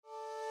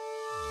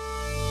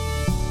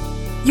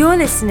You're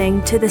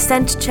listening to the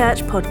Centre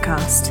Church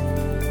podcast.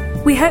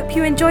 We hope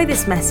you enjoy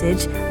this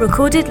message,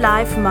 recorded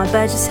live from our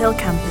Burgess Hill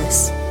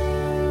campus.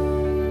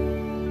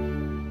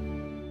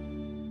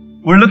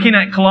 We're looking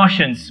at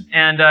Colossians,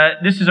 and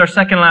this is our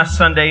second last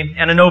Sunday,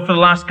 and I know for the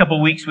last couple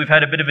of weeks we've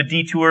had a bit of a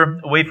detour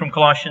away from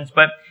Colossians,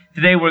 but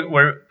today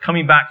we're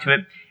coming back to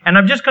it. And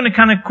I'm just going to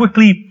kind of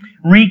quickly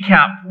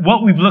recap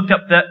what we've looked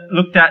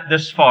at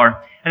this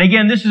far. And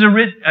again, this is a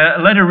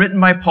letter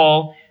written by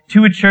Paul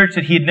to a church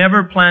that he had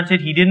never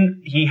planted.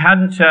 He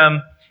hadn't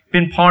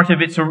been part of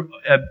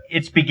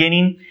its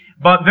beginning,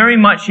 but very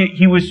much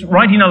he was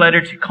writing a letter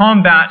to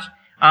combat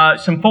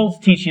some false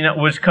teaching that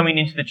was coming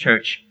into the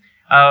church.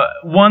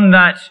 One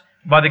that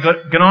by the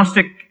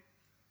Gnostic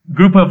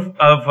group of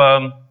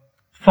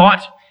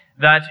thought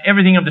that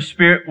everything of the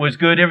spirit was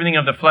good, everything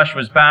of the flesh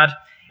was bad,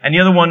 and the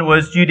other one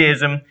was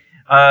Judaism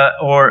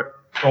or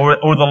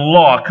the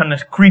law kind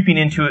of creeping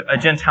into a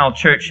Gentile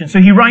church. And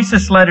so he writes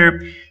this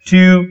letter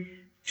to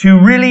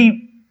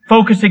really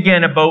focus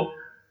again about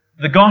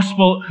the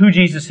gospel, who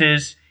Jesus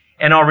is,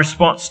 and our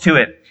response to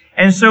it.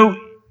 And so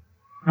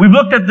we've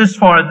looked at this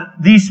far,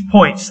 these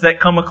points that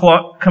come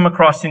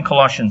across in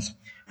Colossians.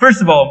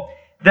 First of all,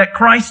 that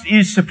Christ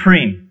is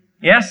supreme.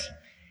 Yes?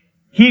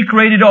 He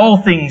created all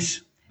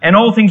things, and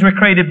all things were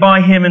created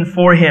by Him and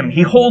for Him.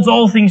 He holds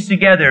all things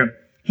together.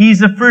 He's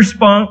the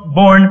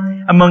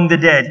firstborn among the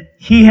dead.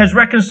 He has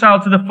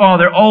reconciled to the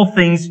Father all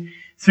things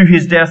through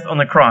His death on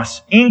the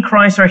cross. In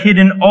Christ are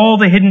hidden all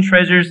the hidden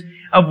treasures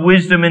of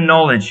wisdom and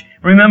knowledge.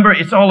 Remember,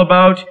 it's all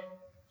about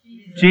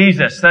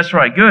Jesus. That's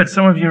right. Good.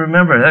 Some of you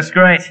remember. That's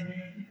great.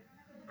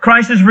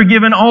 Christ has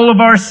forgiven all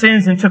of our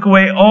sins and took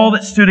away all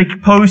that stood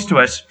opposed to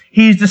us.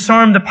 He's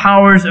disarmed the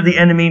powers of the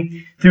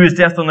enemy through His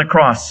death on the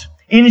cross.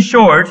 In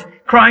short,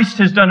 Christ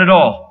has done it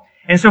all.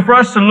 And so for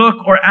us to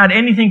look or add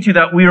anything to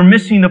that, we are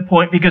missing the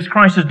point because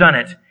Christ has done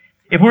it.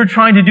 If we're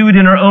trying to do it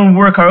in our own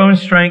work, our own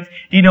strength,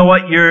 you know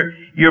what?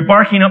 You're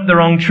barking up the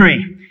wrong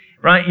tree,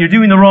 right? You're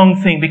doing the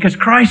wrong thing because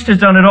Christ has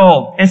done it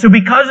all. And so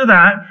because of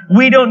that,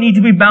 we don't need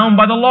to be bound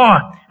by the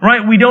law,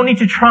 right? We don't need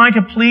to try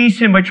to please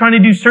Him by trying to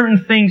do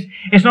certain things.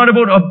 It's not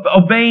about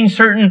obeying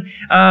certain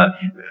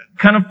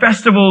kind of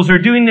festivals or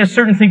doing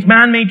certain things,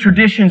 man-made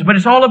traditions, but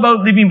it's all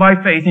about living by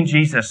faith in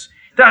Jesus.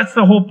 That's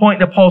the whole point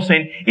that Paul's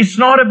saying. It's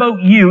not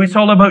about you. It's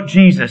all about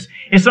Jesus.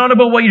 It's not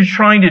about what you're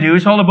trying to do.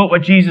 It's all about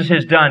what Jesus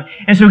has done.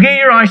 And so get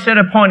your eyes set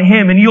upon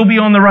Him and you'll be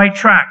on the right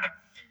track.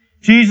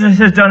 Jesus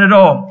has done it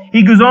all.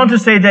 He goes on to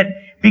say that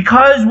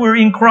because we're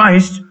in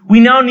Christ, we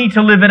now need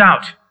to live it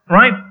out,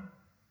 right?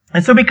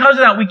 And so because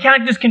of that, we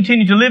can't just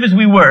continue to live as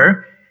we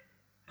were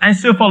and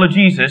still follow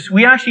Jesus.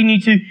 We actually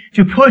need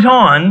to put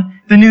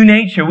on the new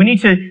nature. We need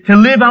to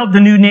live out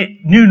the new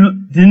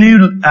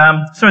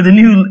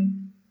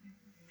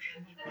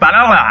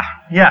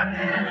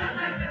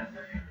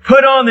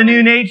Put on the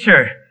new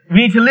nature. We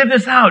need to live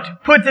this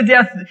out. Put to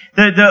death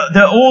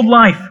the old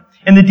life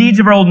and the deeds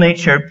of our old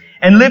nature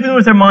and living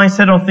with our mind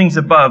set on things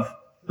above,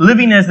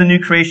 living as the new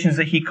creations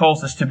that He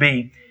calls us to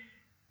be.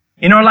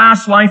 In our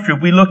last life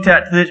group, we looked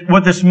at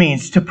what this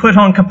means, to put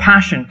on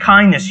compassion,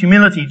 kindness,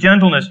 humility,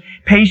 gentleness,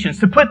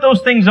 patience, to put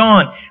those things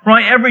on,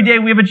 right? Every day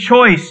we have a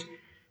choice.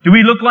 Do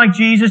we look like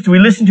Jesus? Do we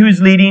listen to His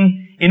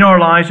leading in our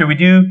lives, or we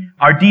do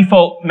our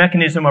default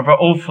mechanism of our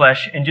old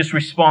flesh and just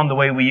respond the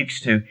way we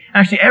used to?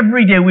 Actually,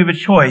 every day we have a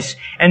choice.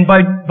 And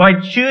by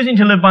choosing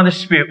to live by the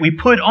Spirit, we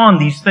put on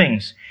these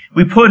things.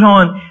 We put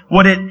on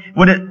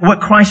what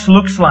Christ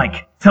looks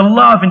like, to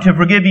love and to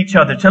forgive each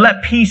other, to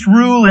let peace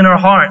rule in our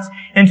hearts,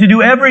 and to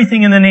do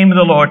everything in the name of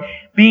the Lord,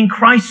 being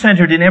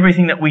Christ-centered in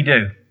everything that we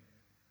do.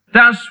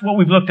 That's what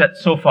we've looked at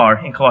so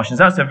far in Colossians.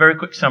 That's a very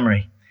quick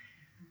summary.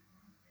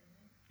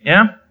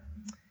 Yeah?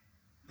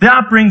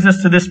 That brings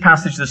us to this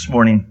passage this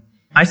morning.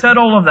 I said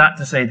all of that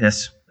to say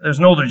this. There's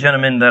an older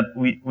gentleman that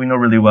we know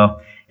really well.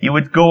 He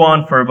would go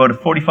on for about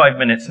 45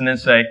 minutes and then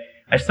say,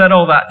 I said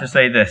all that to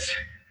say this.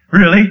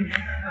 Really?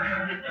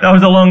 That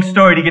was a long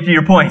story to get to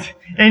your point.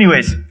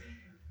 Anyways,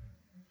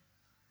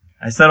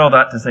 I said all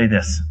that to say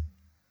this.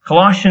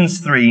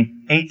 Colossians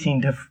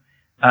 3:18 to,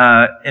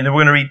 and then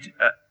we're going to read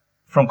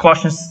from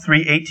Colossians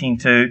 3:18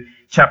 to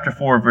chapter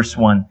 4, verse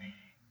 1.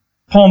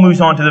 Paul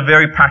moves on to the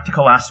very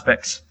practical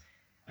aspects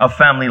of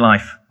family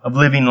life, of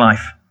living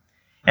life.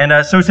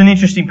 And so it's an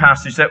interesting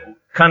passage that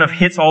kind of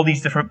hits all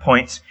these different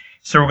points.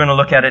 So we're going to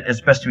look at it as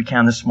best we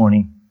can this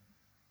morning.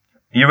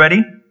 Are you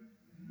ready?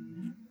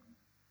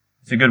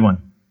 It's a good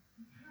one.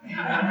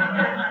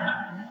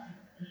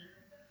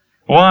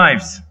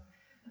 Wives,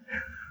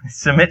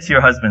 submit to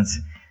your husbands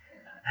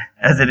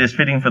as it is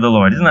fitting for the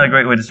Lord. Isn't that a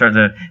great way to start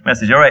the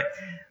message? All right.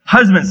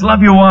 Husbands,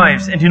 love your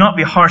wives and do not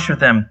be harsh with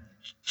them.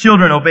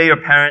 Children, obey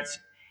your parents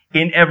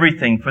in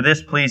everything, for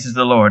this pleases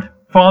the Lord.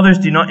 Fathers,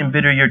 do not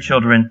embitter your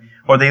children,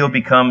 or they will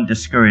become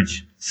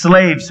discouraged.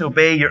 Slaves,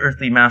 obey your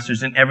earthly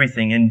masters in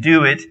everything, and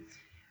do it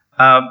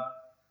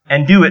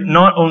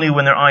not only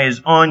when their eye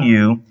is on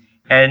you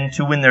and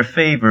to win their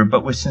favor,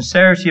 but with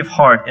sincerity of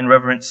heart and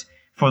reverence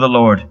for the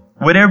Lord.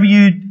 Whatever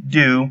you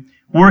do,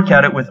 work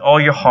at it with all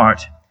your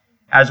heart,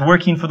 as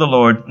working for the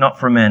Lord, not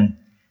for men,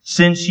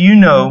 since you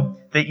know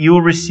that you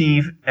will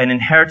receive an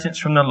inheritance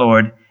from the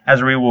Lord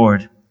as a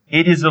reward.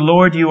 It is the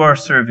Lord you are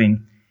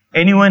serving.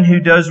 Anyone who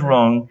does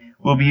wrong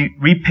will be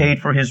repaid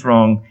for his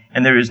wrong,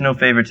 and there is no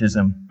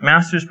favoritism.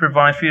 Masters,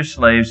 provide for your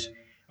slaves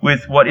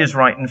with what is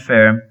right and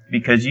fair,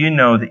 because you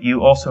know that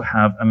you also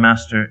have a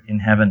master in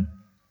heaven.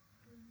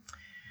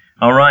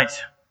 All right.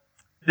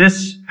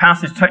 This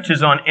passage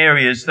touches on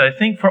areas that I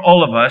think for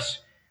all of us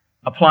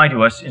apply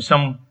to us in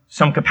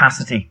some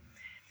capacity.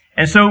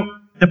 And so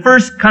the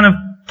first kind of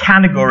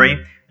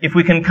category, if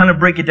we can kind of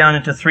break it down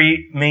into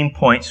three main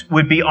points,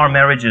 would be our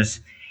marriages.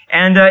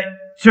 And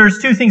so there's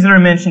two things that are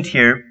mentioned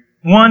here.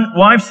 One,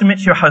 wives, submit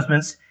to your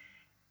husbands.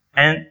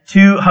 And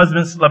two,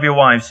 husbands, love your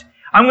wives.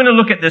 I'm going to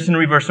look at this in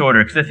reverse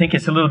order because I think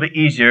it's a little bit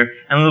easier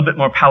and a little bit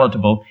more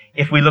palatable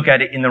if we look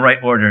at it in the right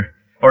order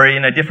or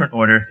in a different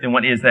order than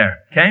what is there.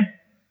 Okay?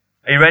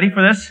 Are you ready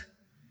for this?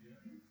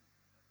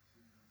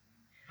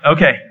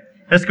 Okay,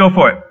 let's go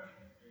for it.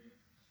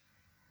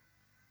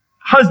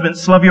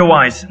 Husbands, love your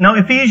wives. Now,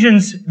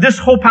 Ephesians, this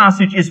whole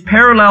passage is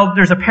parallel.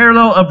 There's a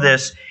parallel of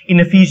this in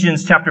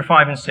Ephesians chapter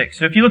 5 and 6.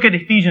 So if you look at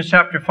Ephesians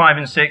chapter 5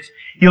 and 6,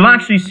 you'll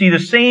actually see the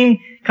same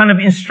kind of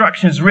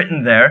instructions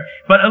written there,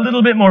 but a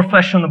little bit more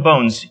flesh on the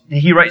bones.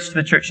 He writes to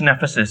the church in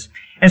Ephesus.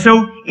 And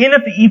so in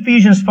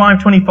Ephesians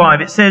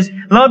 5:25, it says,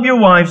 love your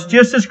wives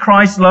just as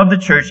Christ loved the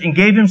church and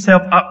gave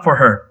himself up for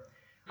her.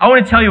 I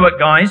want to tell you what,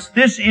 guys,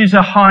 this is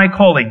a high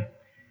calling.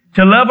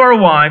 To love our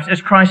wives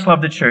as Christ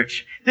loved the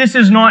church. This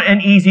is not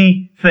an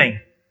easy thing.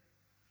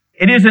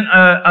 It isn't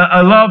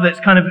a love that's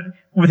kind of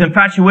with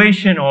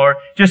infatuation or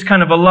just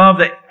kind of a love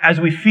that as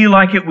we feel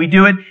like it, we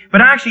do it.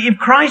 But actually, if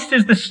Christ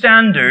is the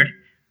standard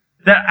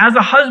that as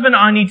a husband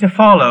I need to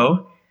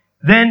follow,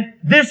 then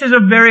this is a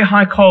very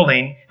high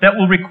calling that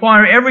will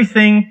require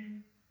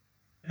everything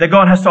that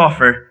God has to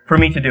offer for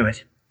me to do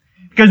it.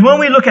 Because when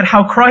we look at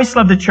how Christ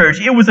loved the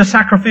church, it was a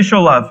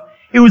sacrificial love.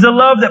 It was a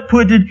love that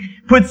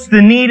puts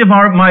the need of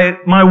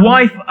my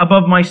wife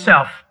above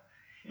myself.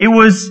 It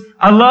was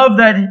a love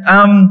that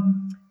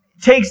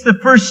takes the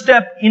first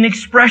step in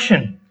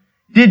expression.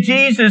 Did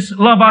Jesus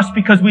love us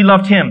because we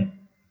loved him?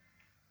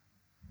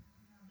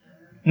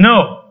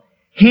 No.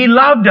 He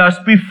loved us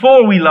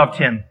before we loved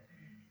him.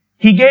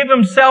 He gave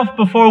himself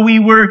before we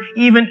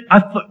even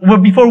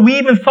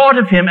thought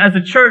of him as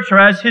a church or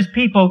as his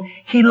people.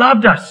 He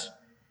loved us.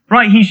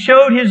 Right? He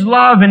showed his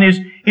love and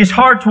his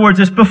heart towards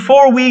us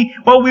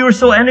while we were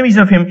still enemies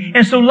of him.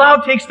 And so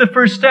love takes the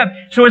first step.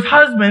 So as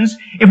husbands,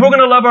 if we're going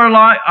to love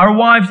our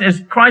wives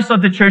as Christ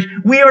loved the church,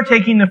 we are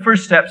taking the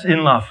first steps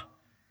in love.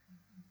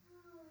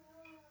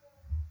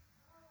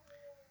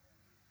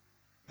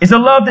 It's a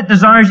love that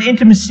desires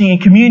intimacy and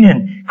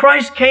communion.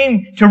 Christ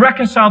came to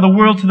reconcile the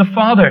world to the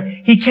Father.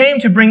 He came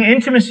to bring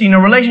intimacy in a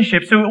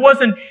relationship. So it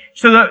wasn't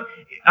so that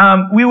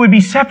we would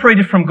be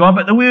separated from God,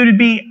 but that we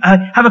would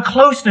have a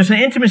closeness and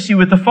intimacy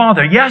with the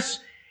Father. Yes,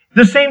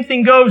 the same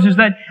thing goes is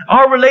that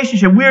our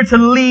relationship, we are to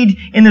lead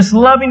in this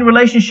loving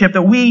relationship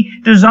that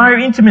we desire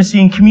intimacy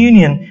and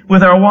communion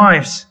with our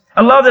wives.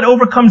 A love that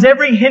overcomes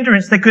every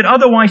hindrance that could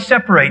otherwise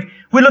separate.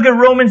 We look at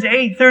Romans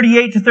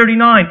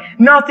 8:38-39.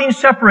 Nothing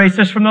separates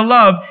us from the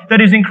love that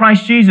is in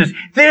Christ Jesus.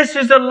 This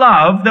is the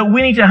love that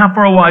we need to have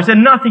for our wives,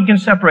 and nothing can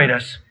separate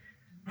us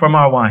from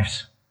our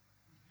wives.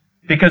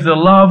 Because the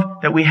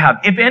love that we have.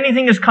 If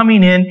anything is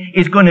coming in,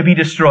 it's going to be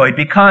destroyed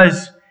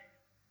because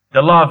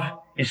the love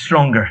is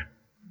stronger.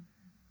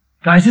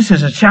 Guys, this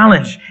is a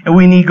challenge and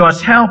we need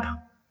God's help.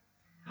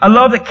 A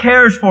love that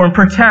cares for and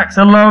protects.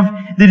 A love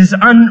that is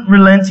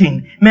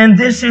unrelenting. Man,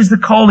 this is the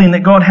calling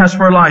that God has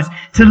for our lives.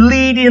 To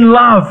lead in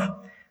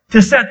love.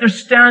 To set the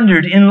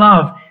standard in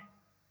love.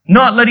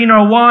 Not letting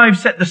our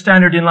wives set the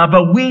standard in love,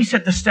 but we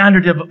set the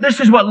standard of love. This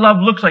is what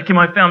love looks like in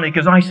my family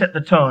because I set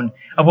the tone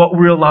of what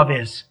real love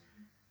is.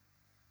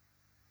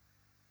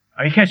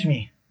 Are you catching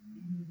me?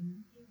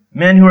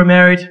 Men who are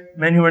married,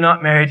 men who are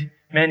not married,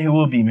 men who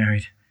will be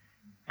married.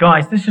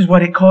 Guys, this is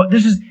what it calls.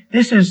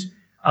 This is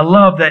a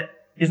love that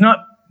is not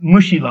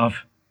mushy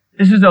love.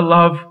 This is a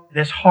love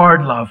that's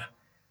hard love.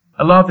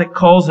 A love that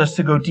calls us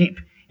to go deep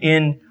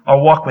in our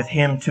walk with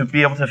him to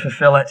be able to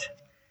fulfill it.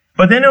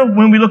 But then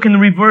when we look in the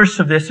reverse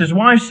of this, is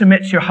wives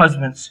submit to your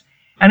husbands.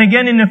 And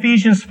again in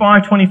Ephesians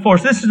 5:24.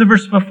 So this is the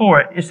verse before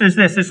it. It says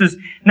this. It says,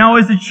 now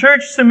as the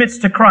church submits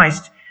to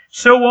Christ,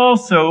 so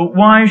also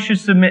wives should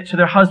submit to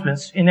their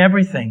husbands in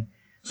everything.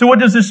 So what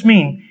does this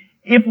mean?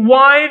 If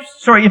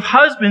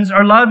husbands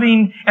are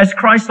loving as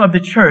Christ loved the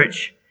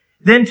church,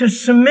 then to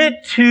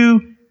submit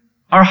to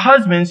our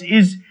husbands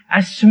is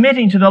as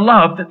submitting to the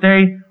love that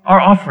they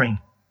are offering.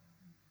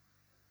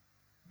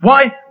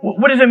 Why?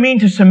 What does it mean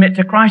to submit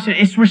to Christ?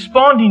 It's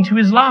responding to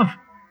his love.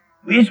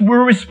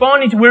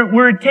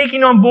 We're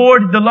taking on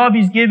board the love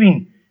he's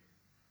giving.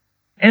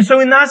 And so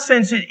in that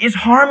sense, it's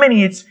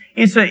harmony. It's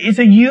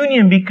a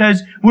union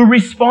because we're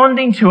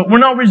responding to it. We're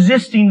not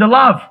resisting the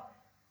love.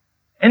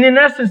 And in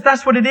essence,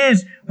 that's what it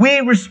is. We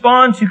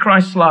respond to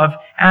Christ's love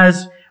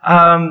as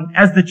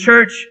the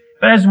church,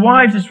 but as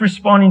wives, it's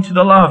responding to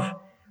the love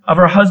of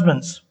our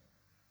husbands.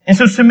 And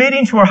so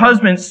submitting to our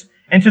husbands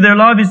and to their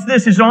love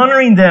is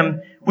honoring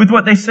them with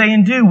what they say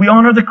and do. We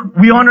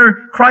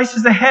honor Christ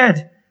as the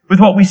head with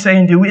what we say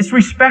and do. It's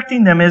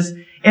respecting them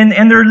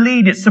and their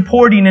lead. It's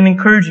supporting and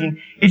encouraging.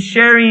 It's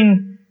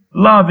sharing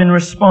love in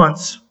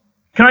response.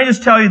 Can I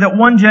just tell you that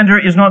one gender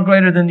is not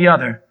greater than the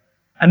other?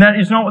 And that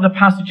is not what the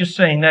passage is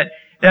saying. That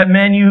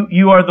man,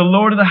 you are the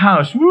Lord of the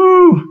house.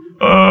 Woo!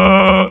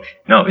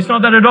 No, it's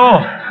not that at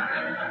all.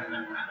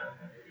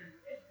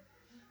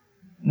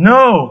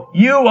 No,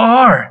 you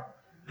are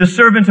the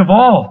servant of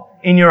all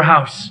in your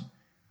house.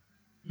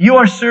 You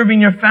are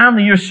serving your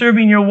family. You're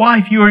serving your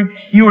wife.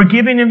 You are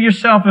giving of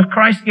yourself as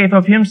Christ gave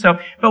of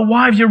himself. But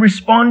wives, you're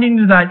responding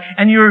to that,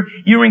 and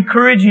you're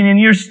encouraging, and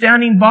you're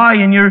standing by,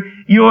 and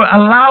you're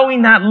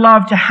allowing that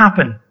love to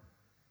happen.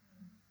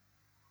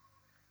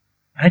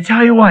 And I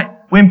tell you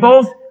what, when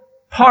both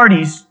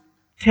parties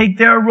take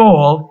their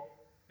role,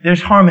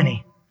 there's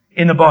harmony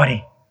in the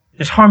body.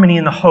 There's harmony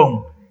in the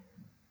home.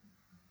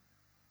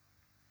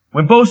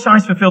 When both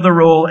sides fulfill their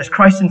role as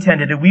Christ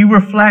intended it, we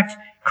reflect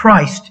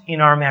Christ in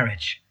our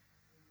marriage.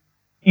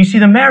 You see,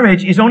 the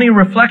marriage is only a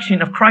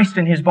reflection of Christ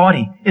in his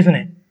body, isn't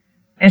it?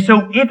 And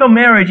so if a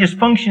marriage is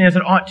functioning as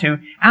it ought to,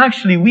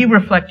 actually we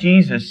reflect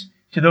Jesus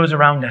to those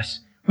around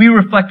us. We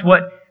reflect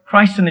what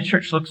Christ in the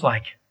church looks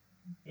like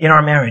in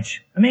our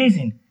marriage.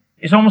 Amazing.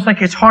 It's almost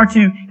like it's hard to,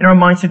 in our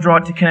minds, to draw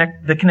it to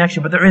connect the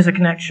connection, but there is a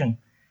connection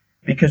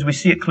because we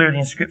see it clearly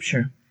in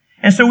Scripture.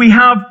 And so we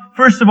have,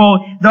 first of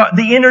all,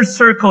 the inner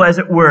circle, as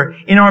it were,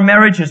 in our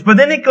marriages. But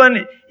then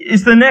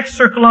it's the next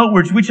circle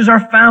outwards, which is our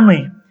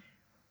family.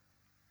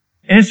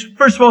 And it's,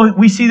 first of all,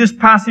 we see this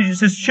passage. It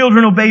says,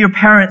 children, obey your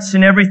parents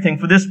in everything,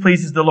 for this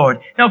pleases the Lord.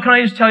 Now, can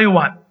I just tell you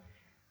what?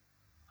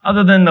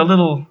 Other than the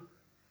little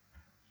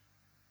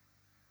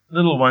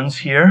ones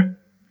here,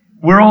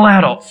 we're all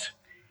adults.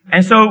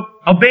 And so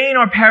obeying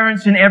our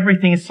parents in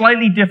everything is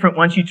slightly different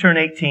once you turn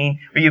 18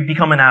 or you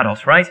become an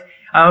adult, right?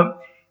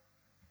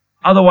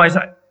 Otherwise,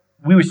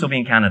 we would still be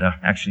in Canada,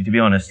 actually, to be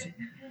honest.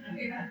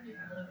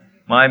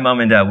 My mom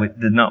and dad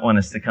did not want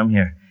us to come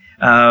here.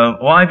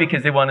 Why?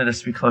 Because they wanted us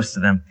to be close to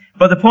them.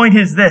 But the point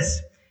is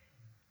this.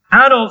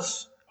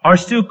 Adults are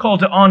still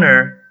called to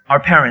honor our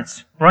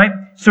parents, right?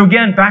 So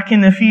again, back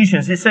in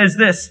Ephesians, it says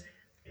this.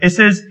 It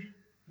says,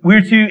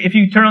 we're to, if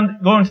you go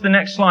on to the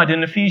next slide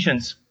in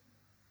Ephesians,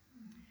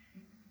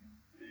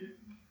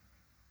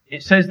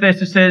 it says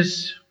this, it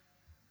says,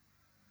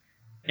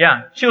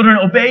 children,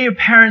 obey your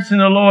parents in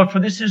the Lord, for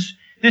this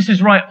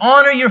is right.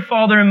 Honor your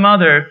father and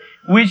mother,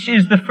 which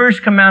is the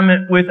first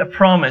commandment with a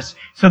promise,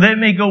 so that it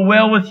may go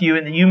well with you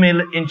and that you may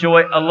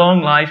enjoy a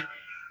long life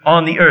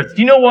on the earth.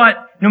 Do you know what?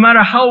 No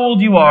matter how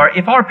old you are,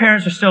 if our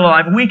parents are still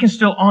alive, we can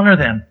still honor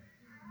them.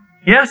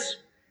 Yes?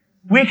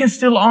 We can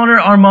still honor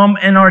our mom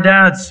and our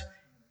dads.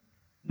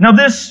 Now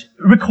this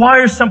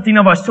requires something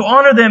of us to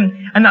honor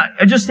them, and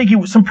I just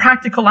think some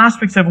practical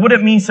aspects of what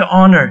it means to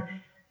honor.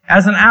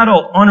 As an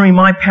adult, honoring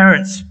my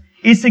parents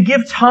is to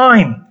give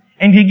time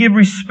and to give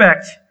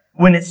respect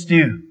when it's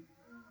due.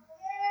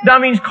 That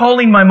means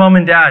calling my mom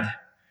and dad.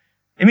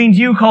 It means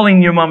you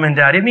calling your mom and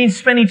dad. It means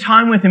spending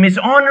time with them. It's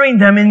honoring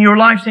them in your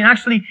life, saying,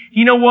 actually,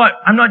 you know what?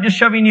 I'm not just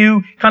shoving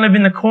you kind of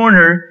in the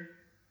corner,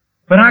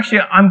 but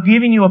actually, I'm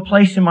giving you a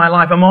place in my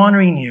life. I'm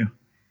honoring you.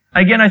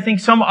 Again, I think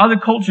some other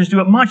cultures do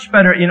it much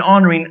better in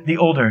honoring the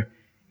older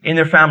in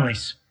their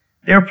families.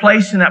 They're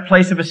placed in that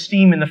place of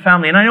esteem in the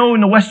family. And I know in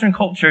the Western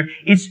culture,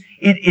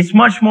 it's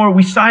much more,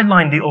 we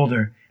sideline the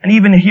older. And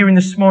even hearing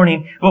this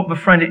morning, what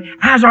befriended,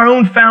 as our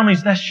own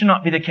families, that should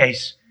not be the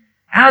case.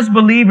 As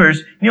believers,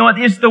 you know what,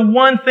 it's the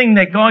one thing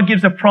that God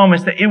gives a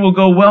promise that it will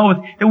go well with,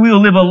 that we will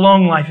live a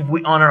long life if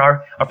we honor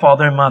our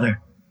father and mother.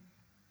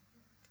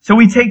 So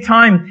we take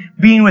time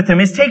being with them.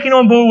 It's taking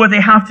on board what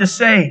they have to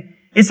say.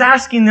 It's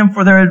asking them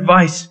for their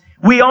advice.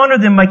 We honor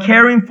them by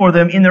caring for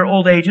them in their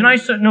old age. And I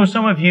know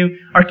some of you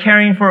are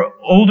caring for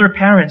older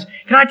parents.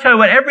 Can I tell you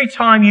what? Every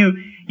time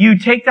you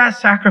take that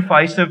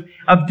sacrifice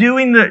of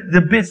doing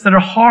the bits that are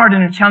hard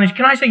and a challenge,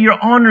 can I say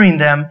you're honoring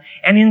them,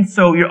 and in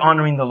so you're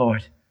honoring the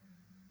Lord.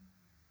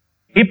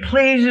 It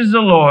pleases the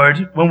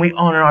Lord when we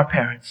honor our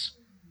parents.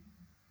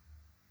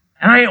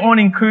 And I want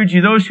to encourage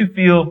you, those who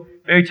feel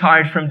very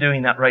tired from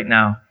doing that right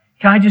now,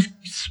 can I just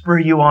spur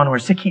you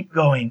onwards to keep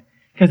going?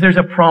 Because there's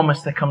a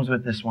promise that comes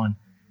with this one.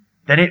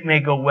 That it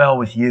may go well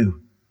with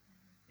you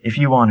if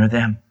you honor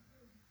them.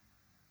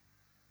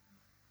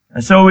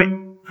 And so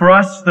for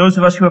us, those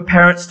of us who have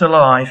parents still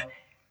alive,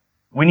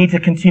 we need to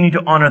continue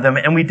to honor them.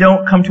 And we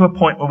don't come to a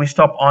point where we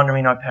stop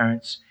honoring our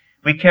parents.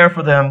 We care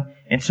for them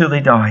until they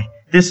die.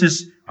 This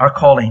is our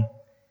calling.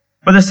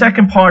 But the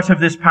second part of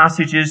this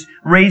passage is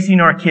raising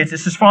our kids. It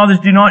says, fathers,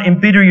 do not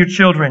embitter your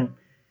children.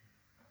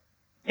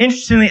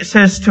 Interestingly, it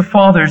says to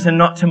fathers and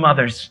not to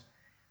mothers.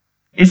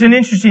 It's an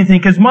interesting thing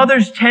because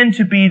mothers tend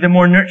to be the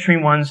more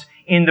nurturing ones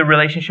in the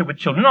relationship with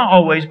children. Not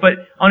always, but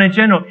on a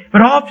general.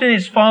 But often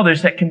it's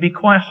fathers that can be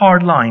quite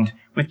hard-lined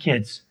with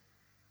kids.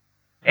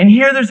 And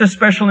here there's a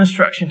special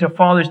instruction to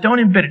fathers. Don't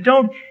embitter.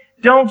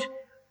 Don't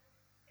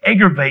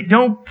aggravate.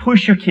 Don't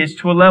push your kids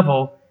to a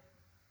level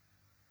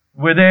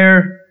where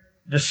they're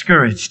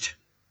discouraged.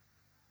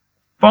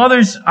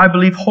 Fathers, I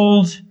believe,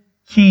 hold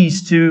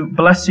keys to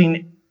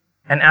blessing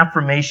and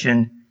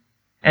affirmation.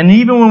 And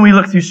even when we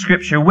look through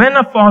Scripture, when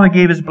a father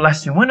gave his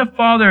blessing, when a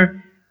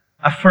father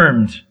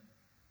affirmed,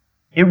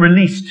 it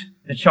released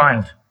the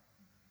child.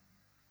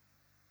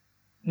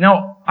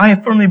 Now, I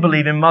firmly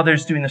believe in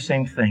mothers doing the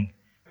same thing.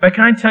 But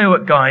can I tell you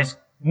what, guys?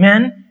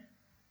 Men,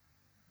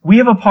 we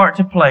have a part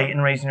to play in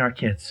raising our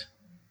kids.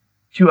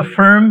 To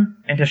affirm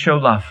and to show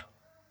love.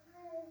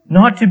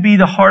 Not to be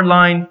the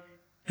hardline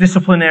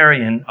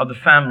disciplinarian of the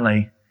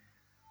family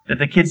that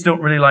the kids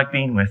don't really like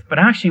being with. But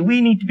actually,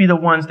 we need to be the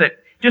ones that,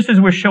 just as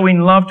we're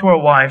showing love to our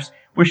wives,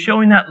 we're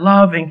showing that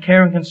love and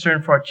care and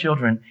concern for our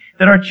children.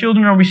 That our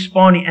children are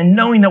responding and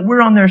knowing that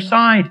we're on their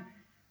side.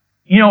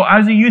 You know, I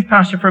was a youth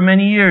pastor for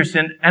many years,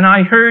 and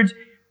I heard,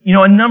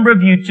 a number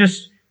of you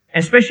just,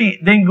 especially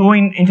then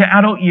going into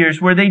adult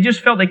years, where they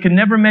just felt they could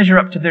never measure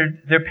up to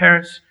their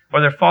parents'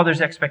 or their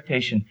father's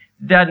expectation.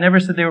 Dad never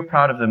said they were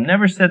proud of them,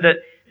 never said that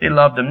they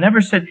loved them,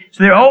 never said,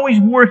 so they're always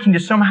working to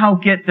somehow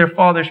get their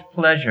father's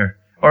pleasure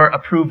or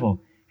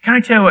approval. Can I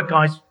tell you what,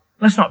 guys?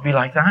 Let's not be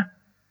like that.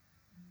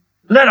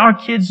 Let our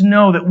kids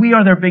know that we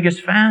are their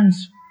biggest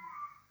fans.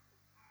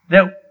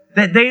 That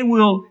they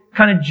will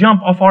kind of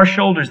jump off our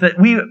shoulders, that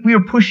we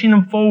are pushing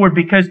them forward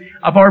because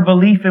of our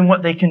belief in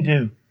what they can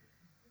do.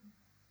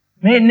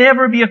 May it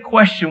never be a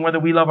question whether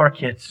we love our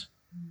kids.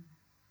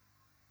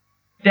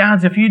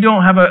 Dads, if you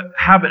don't have a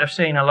habit of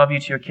saying I love you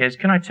to your kids,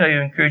 can I tell you,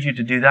 encourage you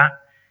to do that?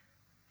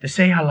 To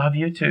say I love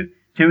you,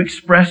 to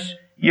express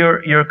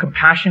your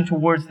compassion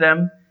towards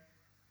them.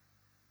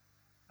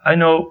 I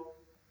know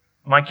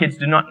my kids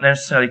do not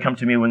necessarily come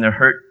to me when they're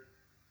hurt,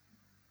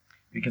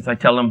 because I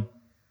tell them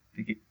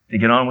to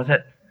get on with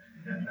it.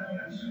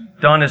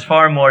 Don is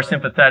far more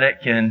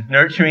sympathetic and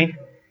nurturing.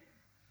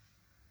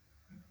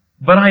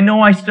 But I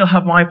know I still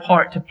have my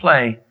part to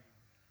play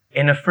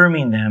in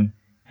affirming them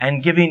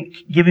and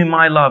giving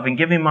my love and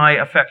giving my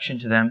affection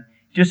to them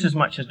just as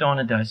much as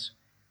Donna does.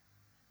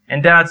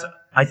 And dads,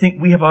 I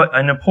think we have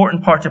an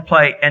important part to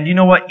play. And you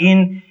know what?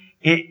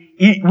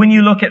 When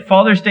you look at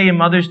Father's Day and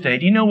Mother's Day,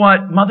 do you know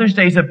what? Mother's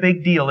Day is a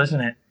big deal,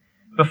 isn't it?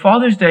 But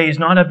Father's Day is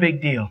not a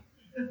big deal.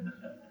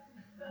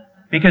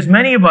 Because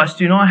many of us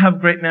do not have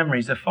great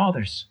memories of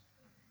fathers.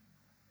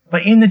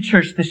 But in the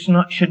church, this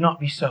should not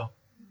be so.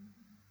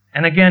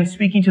 And again,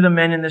 speaking to the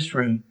men in this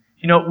room,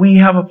 we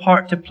have a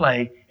part to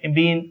play in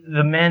being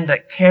the men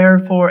that care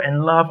for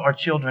and love our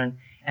children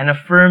and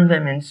affirm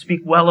them and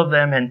speak well of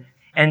them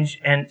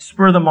and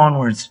spur them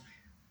onwards.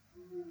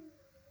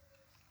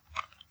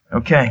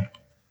 Okay,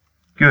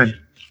 good.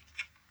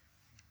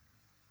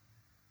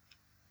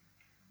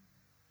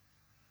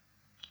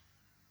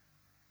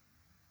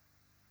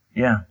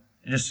 Yeah,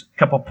 just a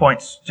couple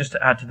points just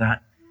to add to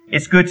that.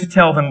 It's good to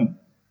tell them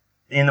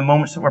in the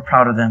moments that we're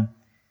proud of them.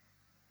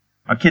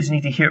 Our kids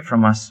need to hear it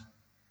from us.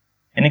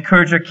 And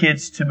encourage our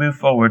kids to move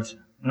forward,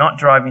 not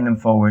driving them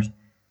forward.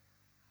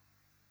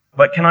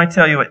 But can I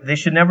tell you what? They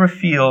should never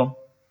feel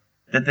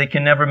that they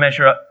can never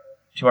measure up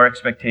to our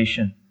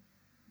expectation.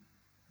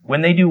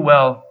 When they do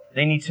well,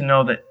 they need to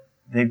know that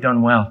they've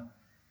done well.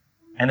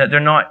 And that they're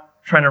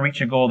not trying to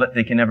reach a goal that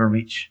they can never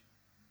reach.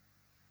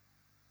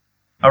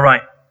 All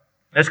right.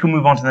 Let's go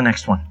move on to the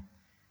next one.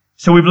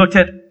 So we've looked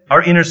at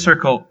our inner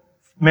circle,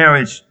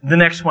 marriage. The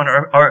next one,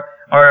 our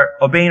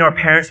obeying our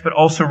parents, but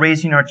also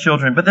raising our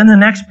children. But then the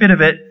next bit of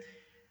it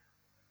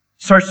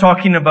starts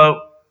talking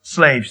about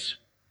slaves.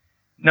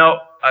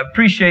 Now, I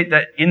appreciate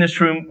that in this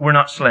room, we're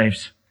not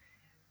slaves.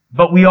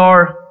 But we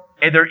are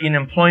either in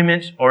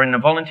employment or in the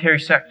voluntary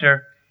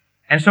sector.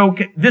 And so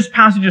this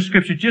passage of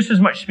Scripture just as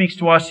much speaks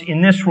to us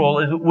in this role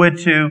as it would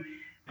to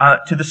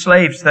the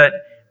slaves that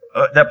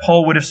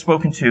Paul would have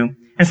spoken to.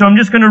 And so I'm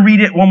just going to read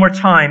it one more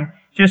time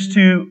just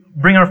to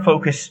bring our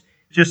focus,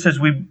 just as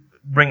we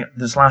bring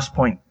this last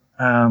point.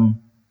 Go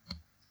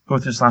through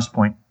this last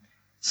point.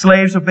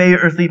 Slaves, obey your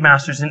earthly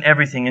masters in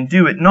everything, and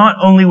do it not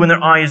only when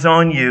their eye is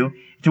on you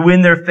to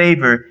win their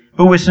favor,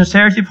 but with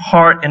sincerity of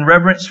heart and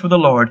reverence for the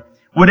Lord.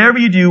 Whatever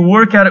you do,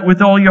 work at it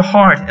with all your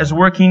heart as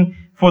working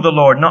for the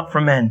Lord, not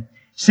for men,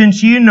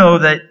 since you know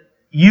that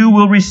you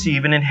will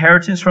receive an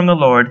inheritance from the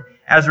Lord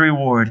as a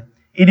reward.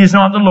 It is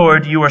not the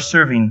Lord you are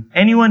serving.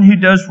 Anyone who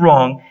does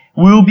wrong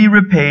will be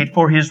repaid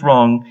for his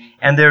wrong,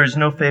 and there is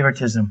no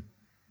favoritism.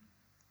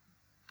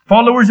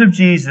 Followers of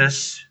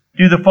Jesus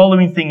do the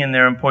following thing in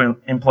their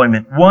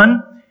employment.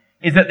 One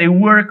is that they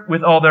work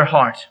with all their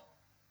heart.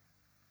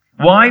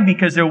 Why?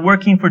 Because they're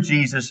working for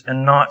Jesus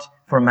and not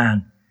for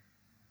man.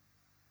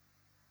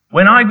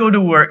 When I go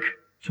to work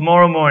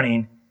tomorrow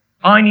morning,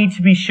 I need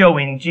to be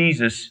showing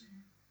Jesus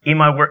in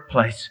my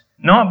workplace.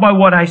 Not by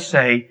what I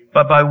say,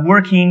 but by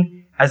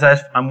working as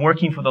if I'm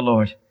working for the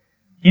Lord.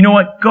 You know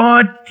what?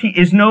 God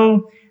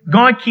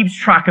keeps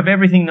track of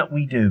everything that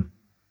we do.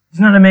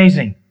 Isn't that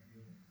amazing?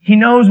 He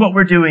knows what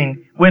we're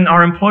doing when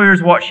our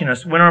employer's watching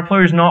us, when our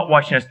employer's not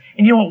watching us.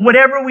 And you know what?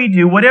 Whatever we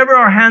do, whatever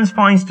our hands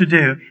finds to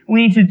do,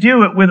 we need to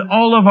do it with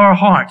all of our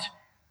heart.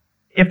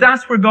 If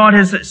that's where God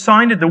has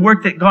assigned it, the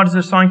work that God has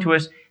assigned to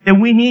us, then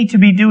we need to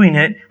be doing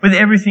it with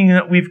everything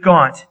that we've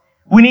got.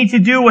 We need to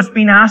do what's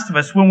being asked of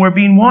us when we're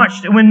being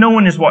watched and when no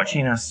one is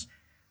watching us.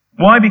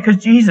 Why? Because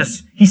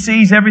Jesus, He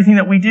sees everything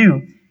that we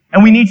do.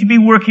 And we need to be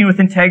working with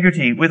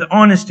integrity, with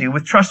honesty,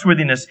 with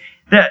trustworthiness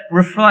that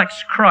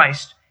reflects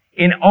Christ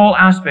in all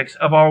aspects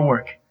of our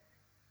work.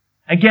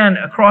 Again,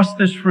 across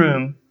this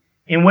room,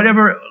 in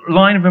whatever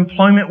line of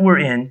employment we're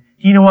in,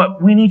 you know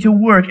what? We need to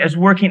work as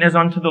working as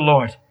unto the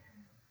Lord.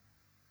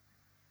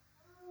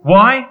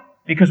 Why?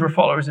 Because we're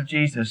followers of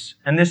Jesus.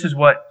 And this is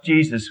what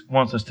Jesus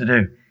wants us to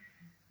do.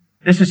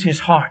 This is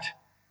His heart.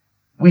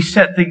 We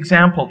set the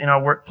example in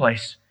our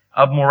workplace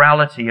of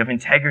morality, of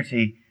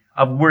integrity,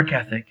 of work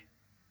ethic.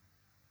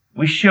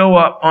 We show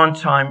up on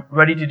time,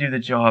 ready to do the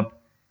job,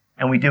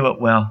 and we do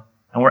it well.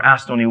 And we're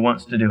asked only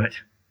once to do it.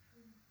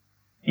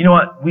 You know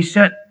what? We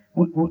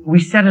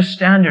set a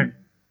standard.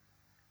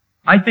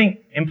 I think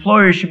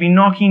employers should be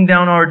knocking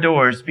down our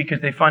doors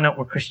because they find out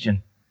we're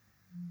Christian,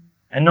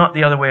 and not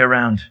the other way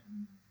around.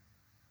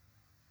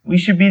 We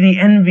should be the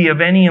envy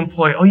of any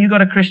employer. Oh, you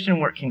got a Christian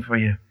working for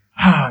you.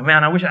 Oh,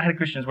 man, I wish I had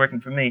Christians working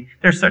for me.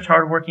 They're such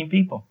hard-working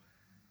people.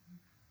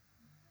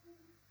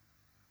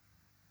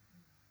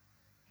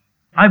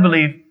 I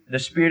believe the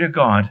Spirit of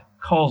God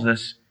calls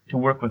us to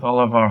work with all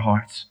of our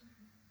hearts.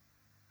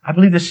 I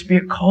believe the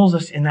Spirit calls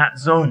us in that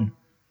zone.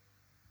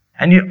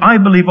 And I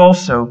believe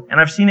also,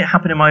 and I've seen it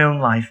happen in my own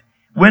life,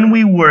 when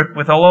we work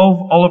with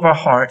all of our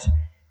heart,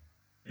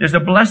 there's a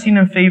blessing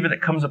and favor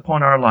that comes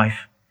upon our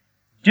life.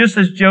 Just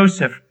as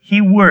Joseph, he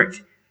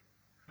worked,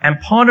 and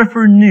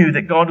Potiphar knew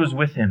that God was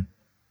with him.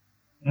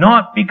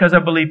 Not because I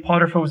believe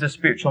Potiphar was a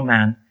spiritual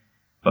man,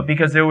 but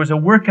because there was a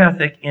work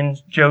ethic in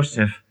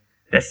Joseph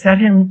that set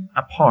him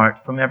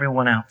apart from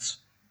everyone else.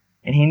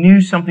 And he knew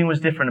something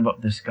was different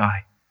about this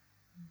guy.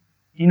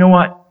 You know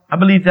what? I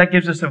believe that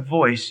gives us a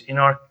voice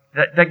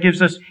that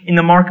gives us in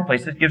the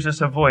marketplace, that gives us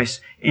a voice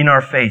in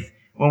our faith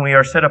when we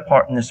are set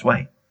apart in this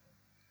way.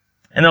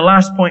 And the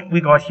last point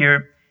we got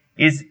here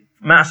is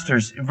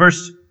masters.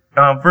 Verse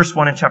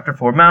 1 in chapter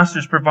 4.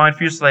 Masters, provide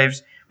for your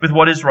slaves with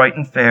what is right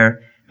and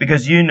fair,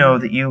 because you know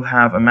that you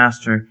have a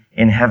master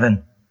in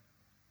heaven.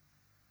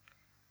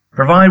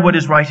 Provide what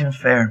is right and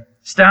fair.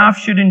 Staff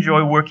should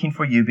enjoy working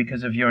for you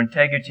because of your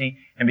integrity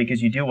and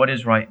because you do what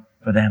is right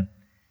for them.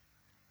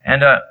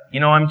 And,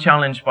 I'm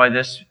challenged by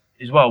this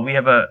as well. We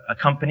have a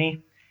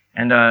company,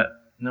 and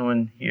no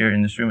one here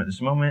in this room at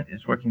this moment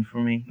is working for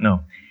me.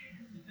 No.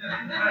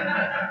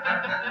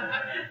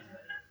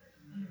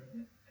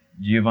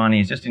 Giovanni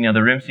is just in the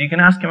other room, so you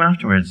can ask him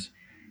afterwards.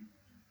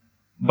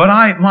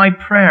 But my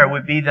prayer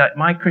would be that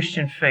my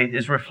Christian faith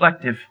is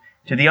reflective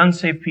to the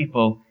unsaved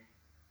people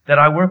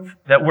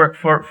that work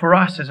for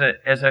us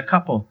as a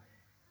couple.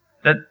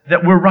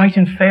 That we're right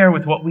and fair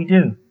with what we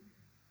do.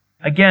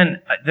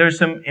 Again, there's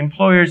some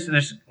employers,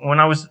 when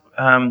I was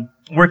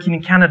working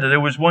in Canada, there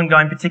was one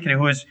guy in particular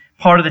who was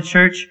part of the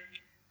church,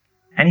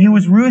 and he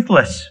was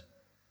ruthless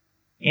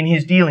in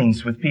his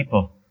dealings with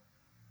people.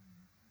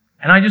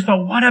 And I just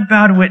thought, what a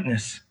bad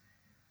witness.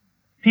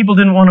 People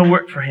didn't want to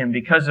work for him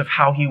because of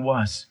how he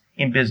was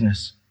in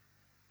business.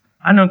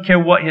 I don't care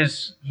what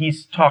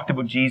he's talked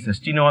about Jesus.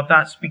 Do you know what?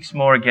 That speaks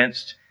more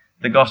against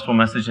the gospel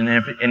message than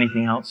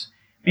anything else.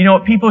 You know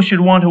what? People should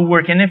want to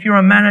work. And if you're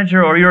a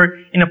manager or you're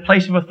in a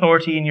place of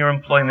authority in your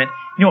employment,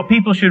 you know what?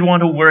 People should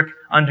want to work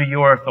under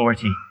your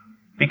authority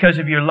because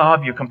of your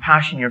love, your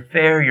compassion, your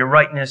fair, your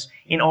rightness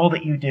in all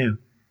that you do.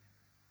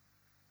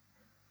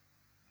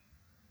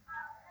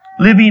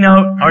 Living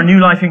out our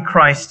new life in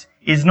Christ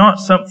is not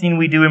something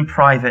we do in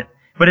private,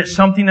 but it's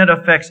something that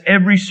affects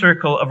every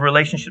circle of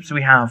relationships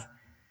we have.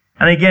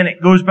 And again,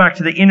 it goes back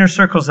to the inner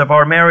circles of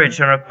our marriage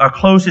and our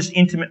closest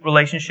intimate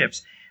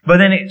relationships. But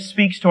then it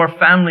speaks to our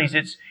families.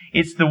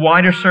 It's the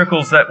wider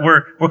circles that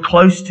we're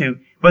close to.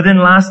 But then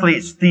lastly,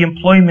 it's the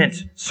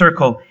employment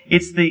circle.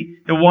 It's the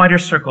wider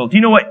circle. Do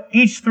you know what?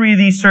 Each three of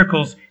these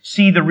circles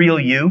see the real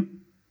you.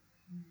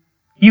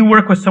 You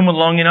work with someone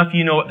long enough,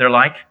 you know what they're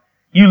like.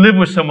 You live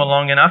with someone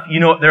long enough, you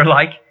know what they're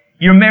like.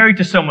 You're married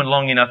to someone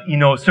long enough, you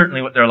know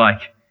certainly what they're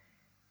like.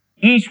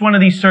 Each one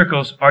of these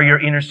circles are your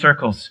inner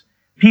circles.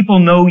 People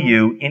know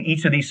you in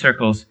each of these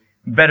circles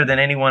better than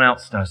anyone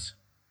else does.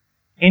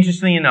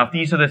 Interestingly enough,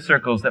 these are the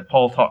circles that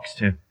Paul talks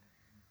to.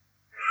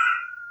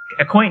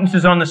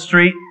 Acquaintances on the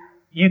street,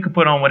 you can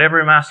put on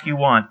whatever mask you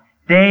want.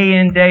 Day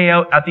in, day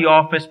out at the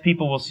office,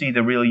 people will see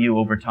the real you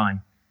over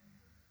time.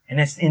 And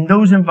it's in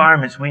those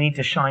environments we need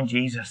to shine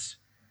Jesus.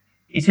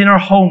 It's in our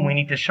home we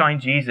need to shine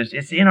Jesus.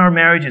 It's in our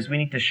marriages we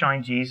need to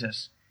shine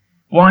Jesus.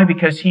 Why?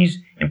 Because He's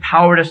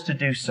empowered us to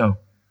do so.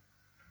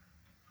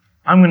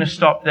 I'm going to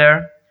stop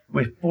there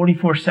with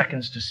 44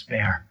 seconds to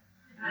spare.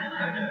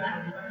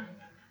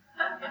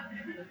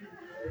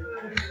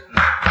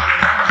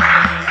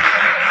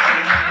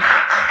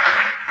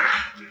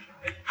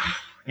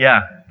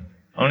 Yeah,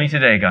 only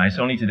today, guys,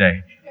 only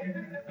today.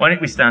 Why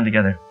don't we stand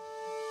together?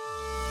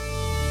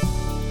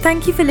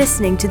 Thank you for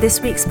listening to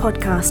this week's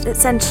podcast at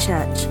Centre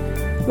Church.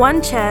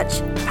 One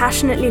church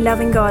passionately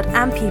loving God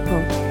and people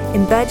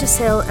in Burgess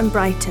Hill and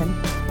Brighton.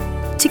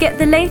 To get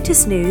the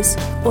latest news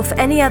or for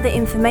any other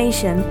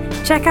information,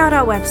 check out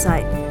our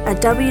website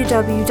at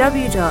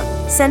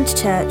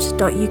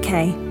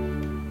www.centrechurch.uk.